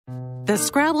The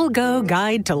Scrabble Go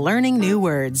Guide to Learning New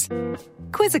Words.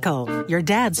 Quizzical, your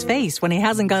dad's face when he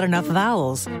hasn't got enough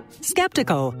vowels.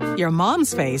 Skeptical, your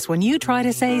mom's face when you try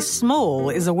to say small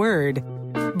is a word.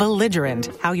 Belligerent,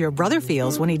 how your brother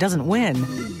feels when he doesn't win.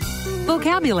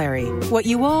 Vocabulary, what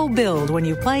you all build when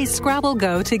you play Scrabble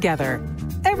Go together.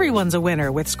 Everyone's a winner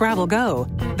with Scrabble Go,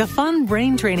 the fun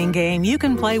brain training game you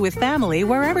can play with family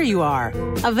wherever you are.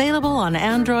 Available on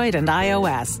Android and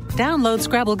iOS. Download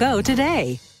Scrabble Go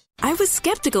today. I was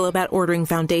skeptical about ordering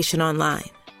foundation online.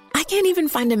 I can't even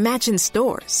find a match in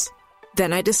stores.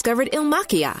 Then I discovered Il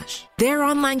Maquillage. Their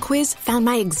online quiz found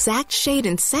my exact shade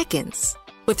in seconds.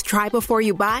 With Try Before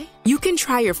You Buy, you can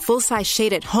try your full-size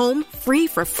shade at home free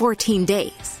for 14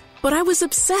 days. But I was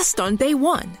obsessed on day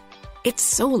one. It's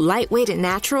so lightweight and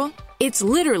natural, it's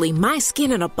literally my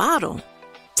skin in a bottle.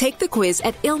 Take the quiz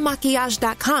at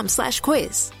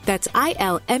ilmaquillage.com/quiz. That's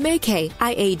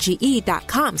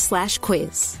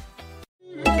ILMAKIAGE.com/quiz.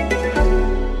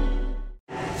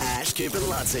 Ash, Kip and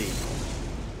Lutzi.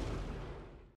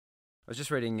 I was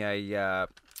just reading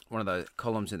one of the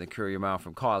columns in the Courier Mail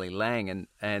from Kylie Lang, and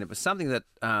it was something that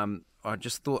I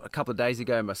just thought a couple of days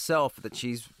ago myself that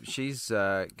she's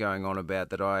going on about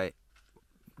that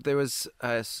there was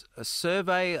a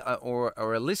survey or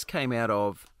a list came out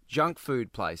of junk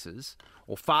food places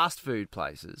or fast food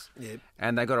places, Yep.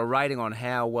 and they got a rating on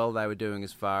how well they were doing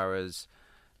as far as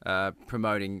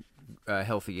promoting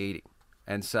healthy eating,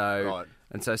 and so. Right.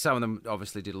 And so some of them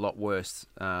obviously did a lot worse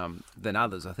than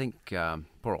others. I think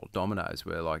poor old Domino's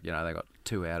were like, they got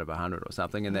 2 out of 100 or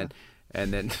something, and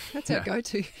then That's our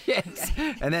go-to. yes,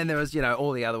 and then there was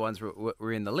all the other ones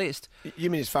were in the list. You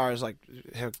mean as far as like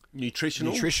how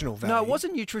Nutritional value? No, it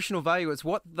wasn't nutritional value. It's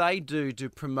what they do to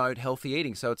promote healthy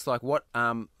eating. So it's like what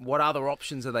other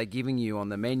options are they giving you on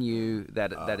the menu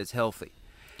that is healthy?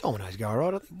 Domino's go all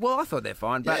right, I think. Well, I thought they're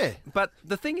fine, but Yeah. but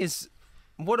the thing is,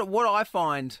 what I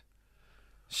find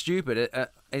stupid, I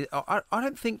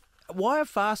don't think, why are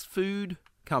fast food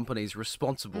companies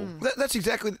responsible That's a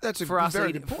for us very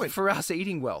eating, good point. for us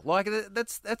eating well? Like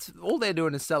that's all they're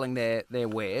doing is selling their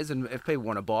wares, and if people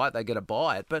want to buy it, they get to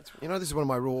buy it. But This is one of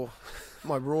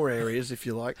my raw areas, if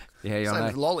you like. Yeah, I Same know.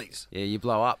 with lollies. yeah, you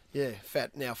blow up. Yeah,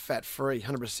 fat free,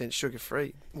 100% sugar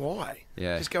free. Why?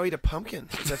 Yeah. Just go eat a pumpkin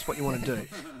if that's what you want to do.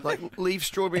 Like leave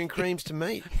strawberry and creams to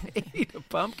me. Eat a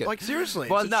pumpkin. Like seriously,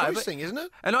 Well, it's a no, choice but- thing, isn't it?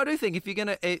 And I do think if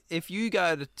you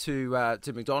go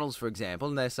to McDonald's, for example,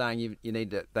 and they're saying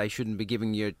they shouldn't be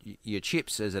giving you your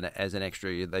chips as an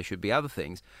extra, they should be other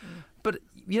things. But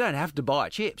you don't have to buy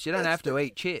chips. You don't have to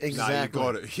eat chips. Exactly. No,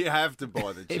 you got it. You have to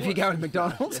buy the If you go to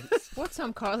McDonald's. What's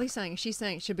Kylie saying? She's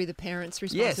saying it should be the parents'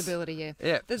 responsibility.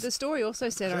 Yeah. The story also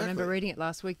said, I remember reading it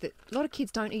last week, that a lot of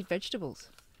kids don't eat vegetables.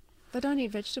 They don't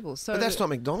eat vegetables. So But that's not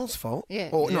McDonald's fault. Yeah.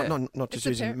 Or Yeah. not just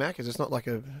It's a using Macca's. It's not like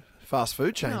a fast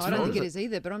food chain. No, I don't think it is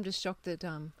either. But I'm just shocked that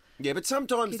Yeah, but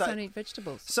sometimes kids don't eat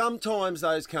vegetables. sometimes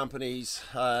those companies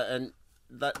and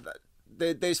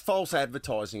there's false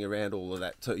advertising around all of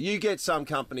that too. You get some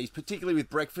companies, particularly with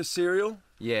breakfast cereal.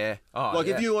 Yeah. Oh, Like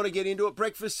yeah. if you want to get into it,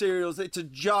 breakfast cereals, it's a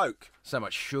joke. So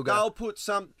much sugar. They'll put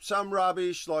some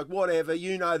rubbish, like whatever,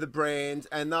 the brand,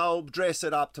 and they'll dress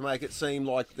it up to make it seem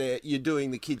like you're doing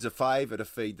the kids a favour to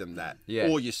feed them that. Yeah.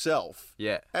 Or yourself.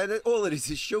 Yeah. And all it is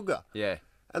sugar. Yeah.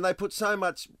 And they put so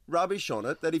much rubbish on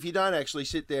it that if you don't actually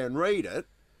sit there and read it...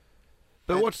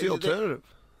 But and- what's the and alternative?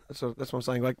 That's what I'm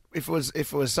saying. Like if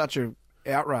it was such a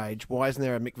outrage, why isn't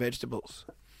there a McVegetables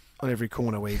on every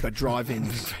corner where you've got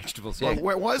drive-ins? Vegetables. Yeah. Like,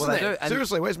 why isn't Well, they there? do, and-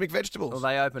 Seriously, where's McVegetables? Well,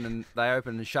 they open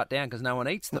and shut down because no one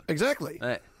eats them. Exactly.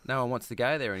 No one wants to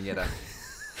go there and get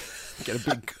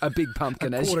a big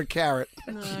pumpkin. as Quarter carrot.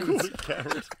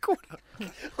 carrot.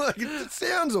 Like, it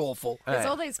sounds awful. There's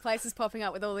all these places popping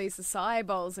up with all these acai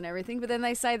bowls and everything, but then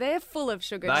they say they're full of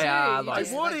sugar too. They are You like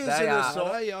just- What is they an are,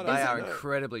 acai? I don't They are know.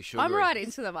 incredibly sugary. I'm right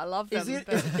into them. I love them.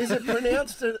 Is it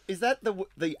pronounced? Is that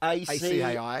the AC?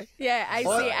 ACAI. Yeah,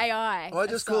 ACAI. I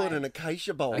just call it an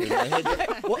acacia bowl in my head.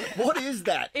 What is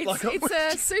that? It's a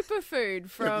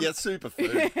superfood from. yeah,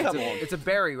 superfood. Come on. It's a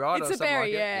berry, right? It's or a something berry,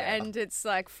 like it? yeah, and it's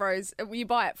like frozen. You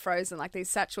buy it frozen, like these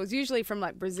satchels, usually from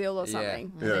like Brazil or Yeah.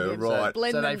 something. Yeah, And you right.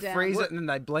 Blend So them they down. freeze it and then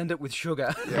they blend it with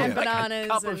sugar. and Like bananas a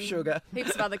cup and of sugar.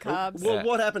 heaps of other carbs. Well,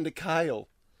 what happened to kale?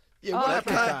 Yeah, what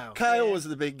happened to Kale, kale? kale was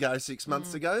the big go 6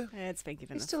 months ago. Yeah, it's been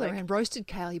given It's a still flick. around. Roasted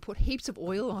kale, you put heaps of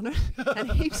oil on it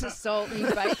and heaps of salt and you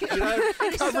bake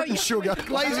it. Cover it in sugar.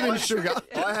 Glaze it in sugar.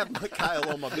 I have my kale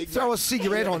on my big Throw a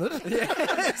cigarette on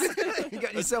it. You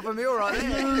got yourself a meal right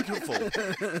there.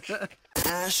 Beautiful.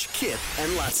 Ash, Kip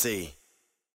and Lutzi.